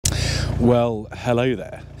Well, hello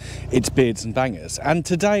there, it's Beards and Bangers, and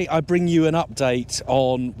today I bring you an update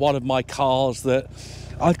on one of my cars that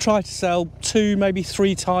I've tried to sell 2, maybe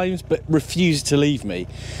 3 times, but refused to leave me.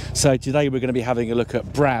 So today we're going to be having a look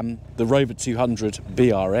at Bram, the Rover 200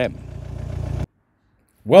 BRM.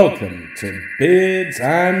 Welcome to Beards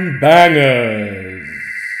and Bangers.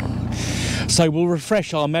 So we'll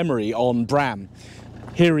refresh our memory on Bram.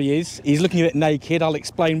 Here he is, he's looking a bit naked. I'll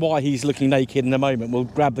explain why he's looking naked in a moment. We'll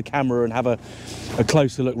grab the camera and have a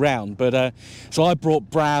closer look round. But so I brought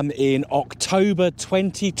Bram in October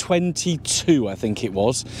 2022, I think it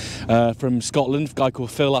was, from Scotland. A guy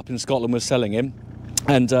called Phil up in Scotland was selling him.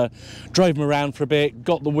 And drove him around for a bit,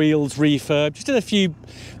 got the wheels refurbed, just did a few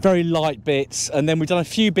very light bits, and then we've done a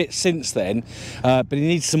few bits since then, but he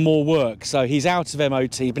needs some more work. So he's out of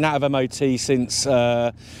MOT, been out of MOT since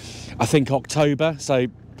I think October, so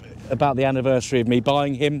about the anniversary of me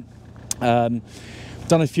buying him. Done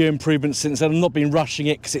a few improvements since then. I've not been rushing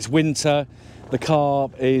it because it's winter. The car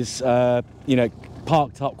is, you know,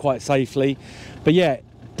 parked up quite safely. But yeah,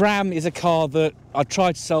 Bram is a car that I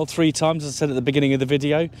tried to sell 3 times, as I said at the beginning of the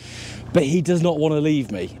video, but he does not want to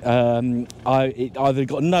leave me. It either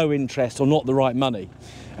got no interest or not the right money.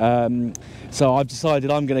 So I've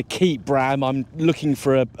decided I'm going to keep Bram. I'm looking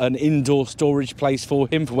for an indoor storage place for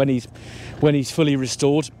him for when he's fully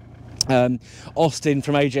restored. Austin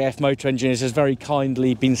from AJF Motor Engineers has very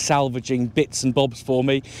kindly been salvaging bits and bobs for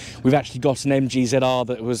me. We've actually got an MGZR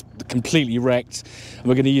that was completely wrecked, and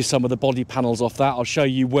we're going to use some of the body panels off that. I'll show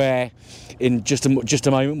you where in just a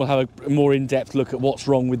moment. We'll have a more in-depth look at what's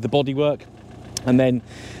wrong with the bodywork, and then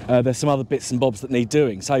there's some other bits and bobs that need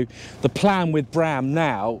doing. So the plan with Bram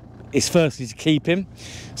now is firstly to keep him,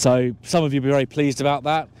 so some of you will be very pleased about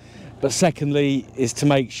that, but secondly is to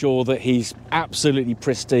make sure that he's absolutely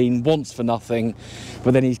pristine, wants for nothing,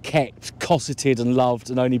 but then he's kept, cosseted and loved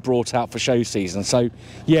and only brought out for show season. So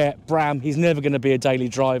yeah, Bram, he's never going to be a daily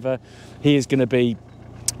driver. He is going to be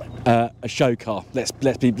a show car, let's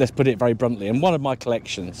put it very bluntly, and one of my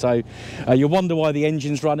collection. So you'll wonder why the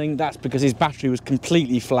engine's running. That's because his battery was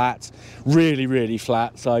completely flat, really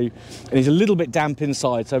flat. So, and he's a little bit damp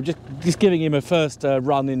inside, so I'm just giving him a first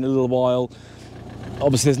run in a little while.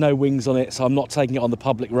 Obviously there's no wings on it, so I'm not taking it on the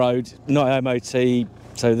public road, not MOT,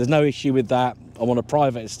 so there's no issue with that. I'm on a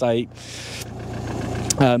private estate.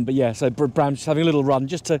 But yeah, so Bram's just having a little run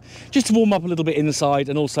just to warm up a little bit inside,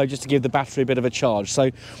 and also just to give the battery a bit of a charge.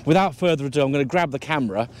 So without further ado, I'm going to grab the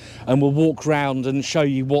camera and we'll walk round and show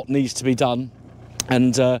you what needs to be done,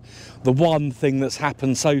 and the one thing that's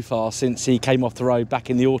happened so far since he came off the road back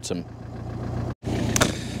in the autumn.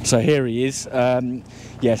 So here he is.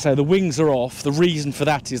 Yeah, so the wings are off. The reason for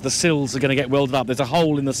that is the sills are going to get welded up. There's a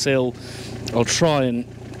hole in the sill. I'll try and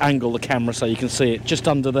angle the camera so you can see it, just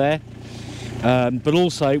under there. But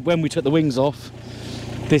also, when we took the wings off,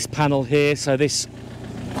 this panel here, so this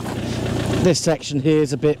section here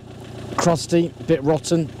is a bit crusty, a bit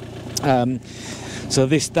rotten. So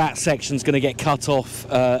that section's going to get cut off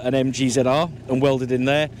an MGZR and welded in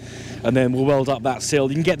there, and then we'll weld up that sill.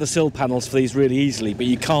 You can get the sill panels for these really easily, but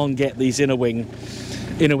you can't get these inner wing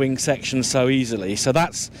sections so easily. So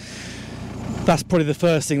that's probably the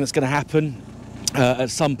first thing that's going to happen at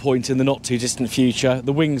some point in the not too distant future.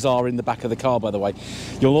 The wings are in the back of the car, by the way.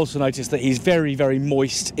 You'll also notice that he's very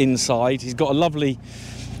moist inside. He's got a lovely,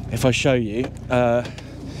 if I show you,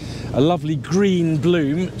 a lovely green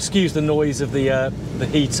bloom. Excuse the noise of the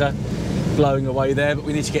heater blowing away there, but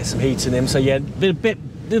we need to get some heat in him. So yeah,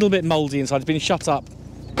 little bit mouldy inside. It's been shut up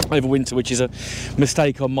over winter, which is a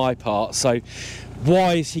mistake on my part. So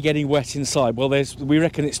why is he getting wet inside? Well, we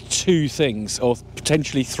reckon it's 2 things, or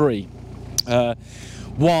potentially 3.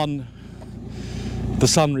 One, the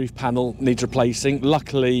sunroof panel needs replacing.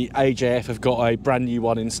 Luckily AJF have got a brand new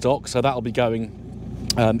one in stock, so that'll be going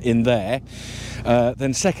in there.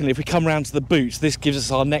 Then secondly, if we come round to the boots, this gives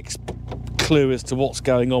us our next clue as to what's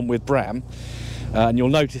going on with Bram. And you'll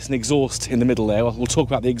notice an exhaust in the middle there. We'll talk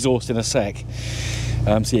about the exhaust in a sec.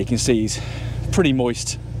 So you can see he's pretty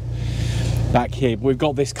moist back here. We've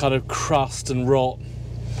got this kind of crust and rot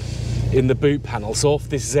in the boot panel. So off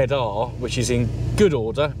this ZR, which is in good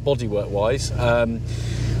order bodywork wise,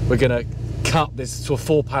 we're going to cut this sort of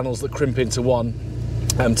 4 panels that crimp into one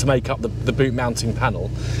to make up the boot mounting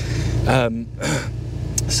panel.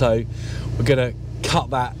 So we're going to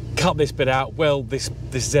cut this bit out, weld this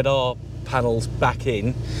ZR panels back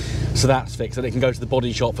in, so that's fixed, and it can go to the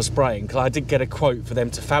body shop for spraying, because I did get a quote for them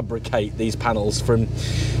to fabricate these panels from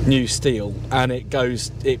new steel, and it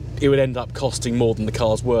would end up costing more than the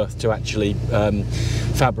car's worth to actually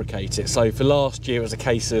fabricate it. So for last year it was a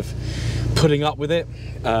case of putting up with it,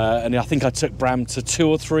 and I think I took Bram to 2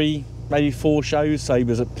 or 3 maybe 4 shows. So he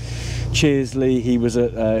was at Cheersley, he was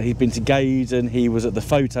at he'd been to Gaydon, he was at the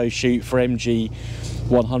photo shoot for MG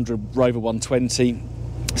 100 Rover 120.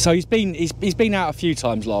 So he's been out a few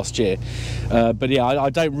times last year, but yeah, I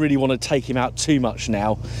don't really want to take him out too much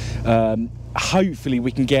now. Hopefully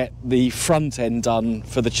we can get the front end done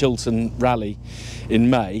for the Chiltern Rally in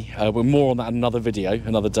May. We're more on that in another video,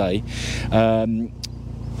 another day.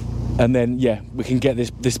 And then yeah, we can get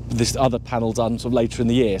this other panel done sort of later in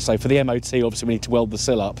the year. So for the MOT, obviously we need to weld the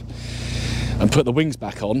sill up and put the wings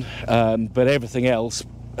back on, but everything else,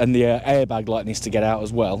 and the airbag light needs to get out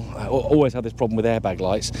as well. I always have this problem with airbag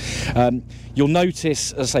lights. You'll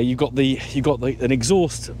notice, as I say, you've got an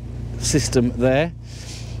exhaust system there.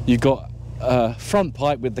 You've got a front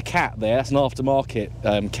pipe with the cat there. That's an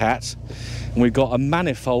aftermarket cat, and we've got a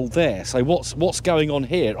manifold there. So what's going on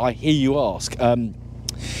here, I hear you ask?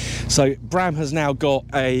 So Bram has now got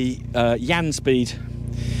a Yanspeed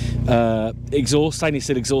exhaust, stainless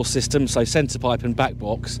steel exhaust system, so centre pipe and back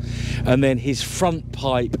box, and then his front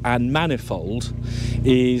pipe and manifold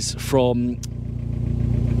is from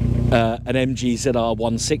an MG ZR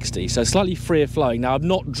 160, so slightly freer flowing. Now I've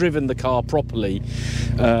not driven the car properly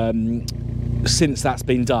since that's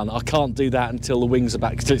been done. I can't do that until the wings are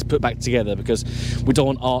back, until it's put back together, because we don't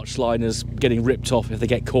want arch liners getting ripped off if they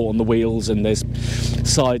get caught on the wheels, and there's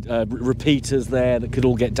side repeaters there that could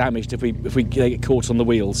all get damaged if they get caught on the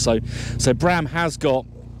wheels. So Bram has got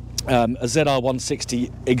a ZR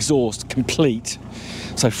 160 exhaust complete,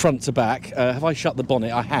 so front to back. Have I shut the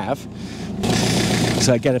bonnet? I have.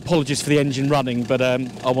 So again, apologies for the engine running, but I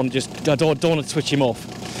don't want to switch him off,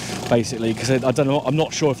 basically, because I don't know, I'm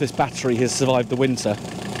not sure if this battery has survived the winter.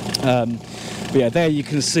 But yeah, there you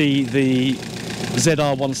can see the ZR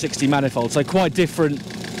 160 manifold, so quite different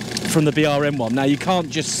from the BRM one. Now you can't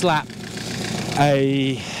just slap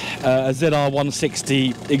a ZR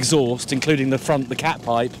 160 exhaust, including the cat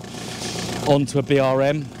pipe, onto a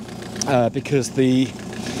BRM because the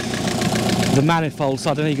manifold,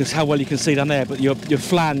 so I don't know how well you can see down there, but your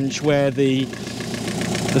flange where the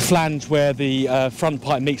front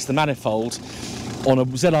pipe meets the manifold on a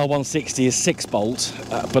ZR 160 is 6 bolt,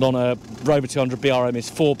 but on a Rover 200 BRM is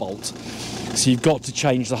 4 bolt. So you've got to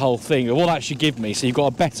change the whole thing. What that should give me, so you've got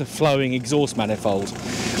a better flowing exhaust manifold.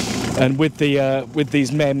 And with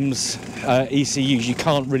these MEMS ECUs, you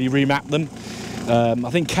can't really remap them. I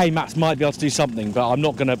think K-Maps might be able to do something, but I'm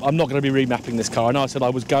not gonna be remapping this car. I know I said I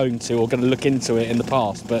was going to, or going to look into it in the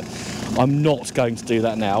past, but I'm not going to do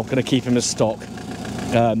that now. I'm going to keep him as stock.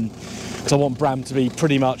 Because I want Bram to be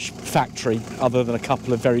pretty much factory, other than a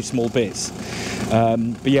couple of very small bits.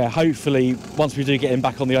 But yeah, hopefully once we do get him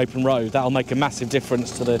back on the open road, that'll make a massive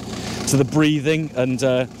difference to the breathing, and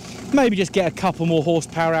maybe just get a couple more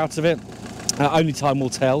horsepower out of it. Only time will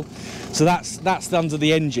tell. So that's under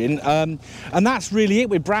the engine, and that's really it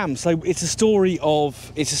with Bram. So it's a story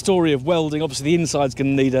of welding. Obviously the inside's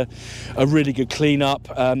going to need a really good clean up.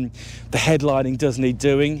 The headlining does need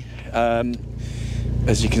doing.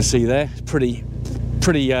 As you can see there, pretty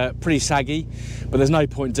saggy, but there's no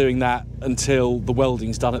point doing that until the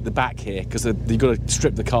welding's done at the back here, because you've got to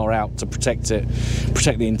strip the car out to protect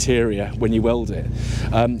the interior when you weld it.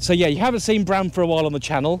 So yeah, you haven't seen Bram for a while on the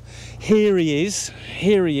channel. Here he is,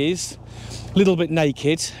 a little bit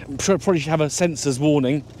naked. I'm sure I probably should have a sensors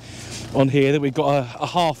warning on here that we've got a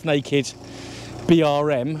half naked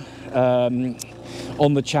BRM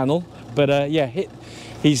on the channel, but yeah,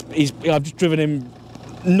 I've just driven him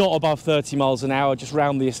not above 30 miles an hour just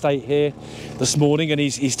round the estate here this morning, and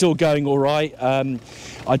he's still going all right. I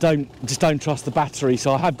just don't trust the battery,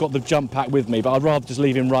 so I have got the jump pack with me, but I'd rather just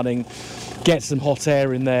leave him running, get some hot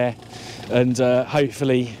air in there, and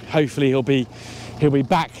hopefully he'll be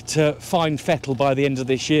back to fine fettle by the end of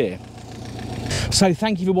this year. So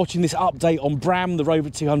thank you for watching this update on Bram, the Rover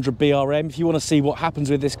 200 BRM. If you want to see what happens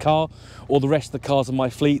with this car or the rest of the cars in my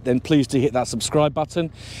fleet, then please do hit that subscribe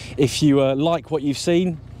button. If you like what you've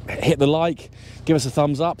seen, hit the like, give us a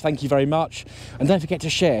thumbs up, thank you very much. And don't forget to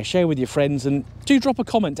share with your friends, and do drop a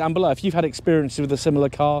comment down below. If you've had experiences with a similar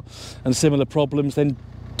car and similar problems, then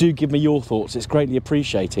do give me your thoughts, it's greatly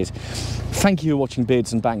appreciated. Thank you for watching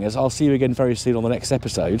Beards and Bangers. I'll see you again very soon on the next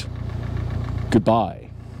episode. Goodbye.